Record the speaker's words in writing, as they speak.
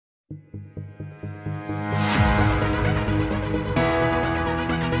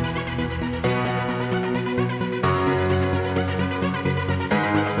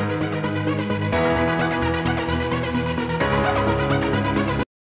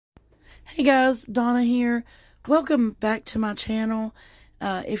Hey guys, Donna here. Welcome back to my channel.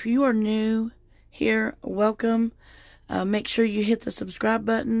 If you are new here, welcome. Make sure you hit the subscribe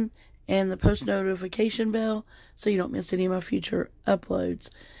button and the post notification bell so you don't miss any of my future uploads.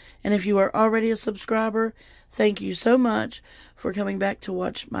 And if you are already a subscriber, thank you so much for coming back to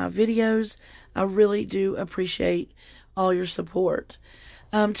watch my videos. I really do appreciate all your support.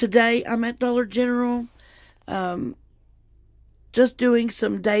 Today I'm at Dollar General. Just doing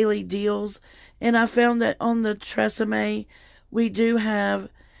some daily deals, and I found that on the Tresemme we do have,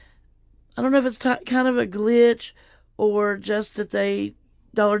 I don't know if it's kind of a glitch or just that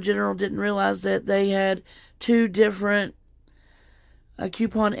Dollar General didn't realize that they had two different a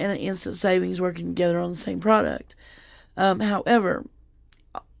coupon and an instant savings working together on the same product. However,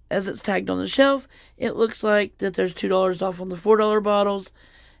 as it's tagged on the shelf, it looks like that there's $2 off on the $4 bottles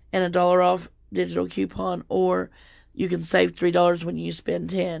and $1 off digital coupon, or you can save $3 when you spend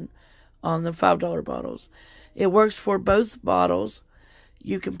 $10 on the $5 bottles. It works for both bottles.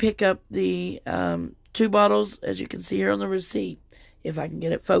 You can pick up the 2 bottles, as you can see here on the receipt, if I can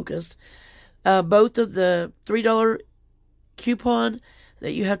get it focused. Both of the $3 coupon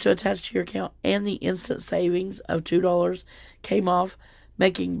that you have to attach to your account and the instant savings of $2 came off,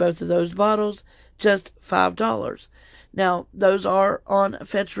 making both of those bottles just $5. Now, those are on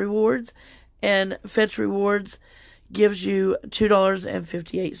Fetch Rewards, and Fetch Rewards gives you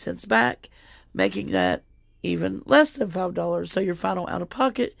 $2.58 back, making that even less than $5. So your final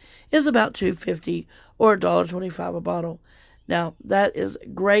out-of-pocket is about $2.50 or $1.25 a bottle. Now, that is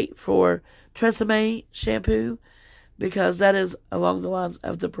great for Tresemme shampoo because that is along the lines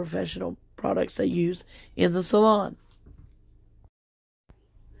of the professional products they use in the salon.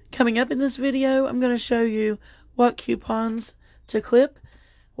 Coming up in this video, I'm going to show you what coupons to clip,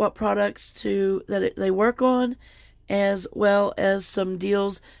 what products they work on, as well as some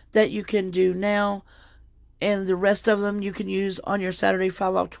deals that you can do now, and the rest of them you can use on your Saturday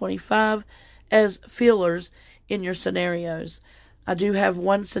 5 off 25 as fillers in your scenarios. I do have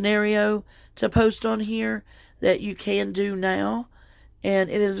one scenario to post on here that you can do now, and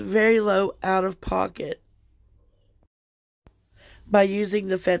it is very low out of pocket. By using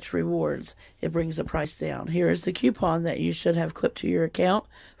the Fetch Rewards, it brings the price down. Here is the coupon that you should have clipped to your account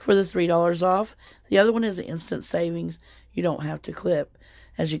for the $3 off. The other one is the instant savings. You don't have to clip.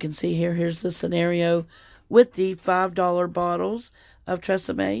 As you can see here, here's the scenario with the $5 bottles of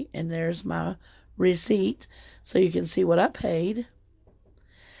Tresemme, and there's my receipt, so you can see what I paid.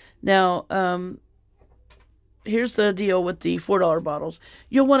 Now, here's the deal with the $4 bottles.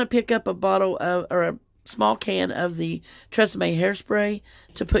 You'll want to pick up a bottle of, or a small can of the Tresemme hairspray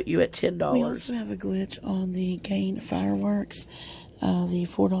to put you at $10. We also have a glitch on the Gain fireworks. The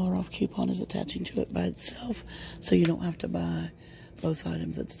 $4 off coupon is attaching to it by itself, so you don't have to buy both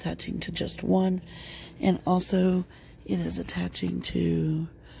items. It's attaching to just one. And also, it is attaching to,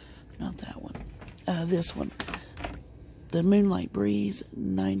 not that one, this one. The Moonlight Breeze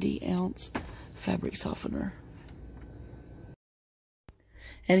 90-ounce fabric softener.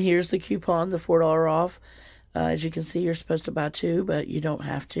 And here's the coupon, the $4 off. As you can see, you're supposed to buy 2, but you don't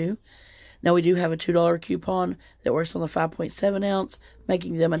have to. Now, we do have a $2 coupon that works on the 5.7 ounce,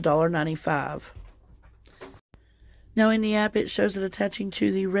 making them $1.95. Now, in the app, it shows it attaching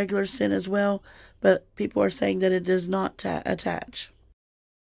to the regular scent as well, but people are saying that it does not attach.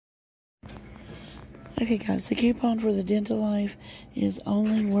 Okay, guys, the coupon for the Dental Life is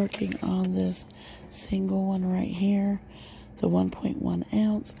only working on this single one right here, the 1.1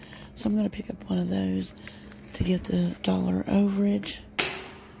 ounce. So I'm going to pick up one of those to get the $1 overage.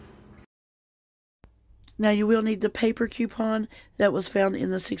 Now, you will need the paper coupon that was found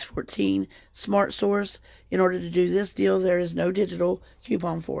in the 614 Smart Source. In order to do this deal, there is no digital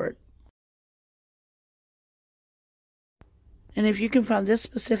coupon for it. And if you can find this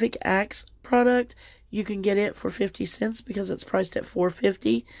specific Axe product, you can get it for 50 cents because it's priced at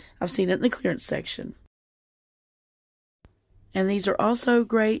 $4.50. I've seen it in the clearance section. And these are also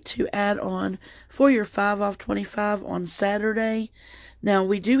great to add on for your 5 off 25 on Saturday. Now,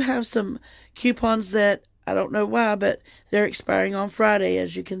 we do have some coupons that, I don't know why, but they're expiring on Friday.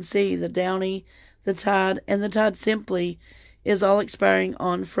 As you can see, the Downy, the Tide, and the Tide Simply is all expiring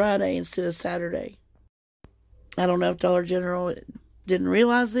on Friday instead of Saturday. I don't know if Dollar General didn't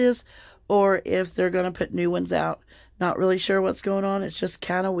realize this or if they're going to put new ones out. Not really sure what's going on. It's just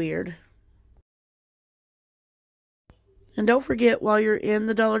kind of weird. And don't forget, while you're in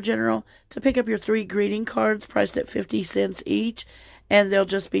the Dollar General, to pick up your 3 greeting cards priced at 50 cents each, and they'll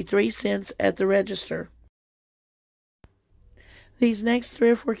just be 3 cents at the register. These next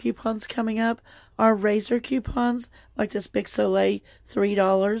 3 or 4 coupons coming up are razor coupons, like this Big Soleil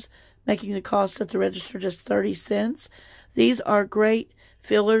 $3, making the cost at the register just 30 cents. These are great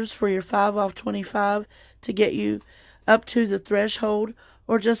fillers for your 5 off 25 to get you up to the threshold,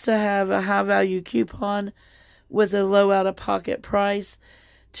 or just to have a high value coupon with a low out-of-pocket price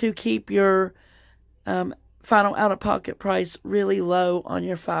to keep your final out-of-pocket price really low on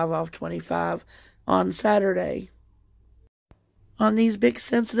your 5 off 25 on Saturday. On these big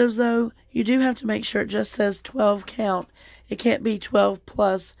sensitives, though, you do have to make sure it just says 12 count. It can't be 12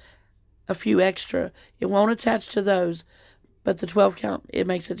 plus a few extra. It won't attach to those, but the 12 count, it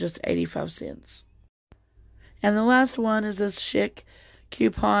makes it just 85 cents. And the last one is this Chic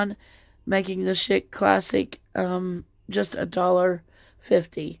coupon, making the Chic Classic just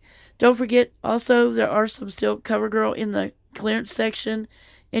 $1.50. Don't forget, also, there are some still CoverGirl in the clearance section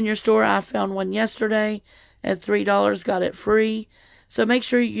in your store. I found one yesterday at $3, got it free. So make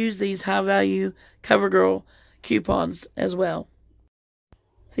sure you use these high-value CoverGirl coupons as well.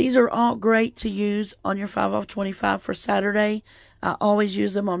 These are all great to use on your 5 off 25 for Saturday. I always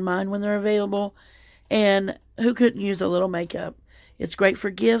use them on mine when they're available. And who couldn't use a little makeup? It's great for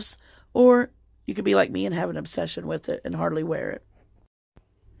gifts, or you could be like me and have an obsession with it and hardly wear it.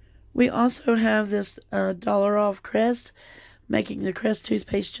 We also have this dollar off Crest, making the Crest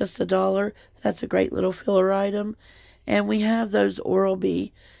toothpaste just $1. That's a great little filler item. And we have those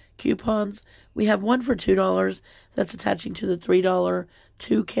Oral-B coupons. We have one for $2 that's attaching to the $3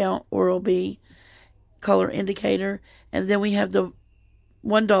 2-count Oral-B color indicator. And then we have the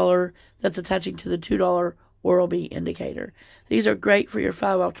 $1 that's attaching to the $2 Oral-B indicator. These are great for your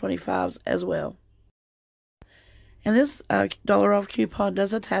 5 off 25s as well. And this dollar off coupon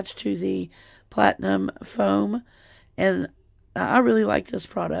does attach to the Platinum Foam. And I really like this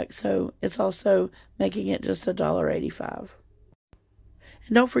product, so it's also making it just $1.85.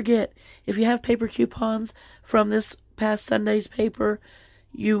 And don't forget, if you have paper coupons from this past Sunday's paper,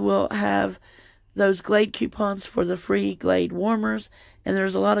 you will have those Glade coupons for the free Glade warmers, and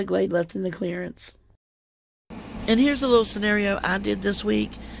there's a lot of Glade left in the clearance. And here's a little scenario I did this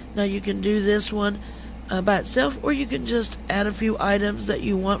week. Now you can do this one by itself, or you can just add a few items that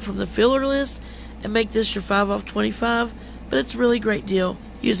you want from the filler list and make this your 5 off 25, but it's a really great deal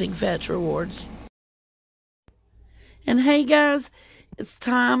using Fetch Rewards. And hey guys, it's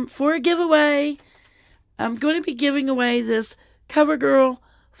time for a giveaway. I'm going to be giving away this CoverGirl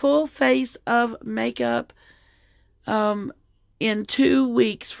full face of makeup in 2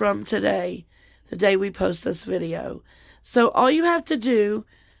 weeks from today, the day we post this video. So all you have to do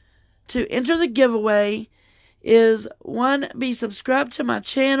to enter the giveaway is, 1, be subscribed to my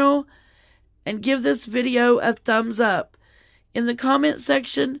channel and give this video a thumbs up. In the comment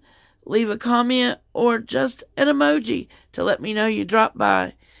section, leave a comment or just an emoji to let me know you dropped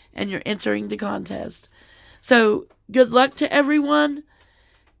by and you're entering the contest. So, good luck to everyone,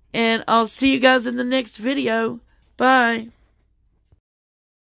 and I'll see you guys in the next video. Bye.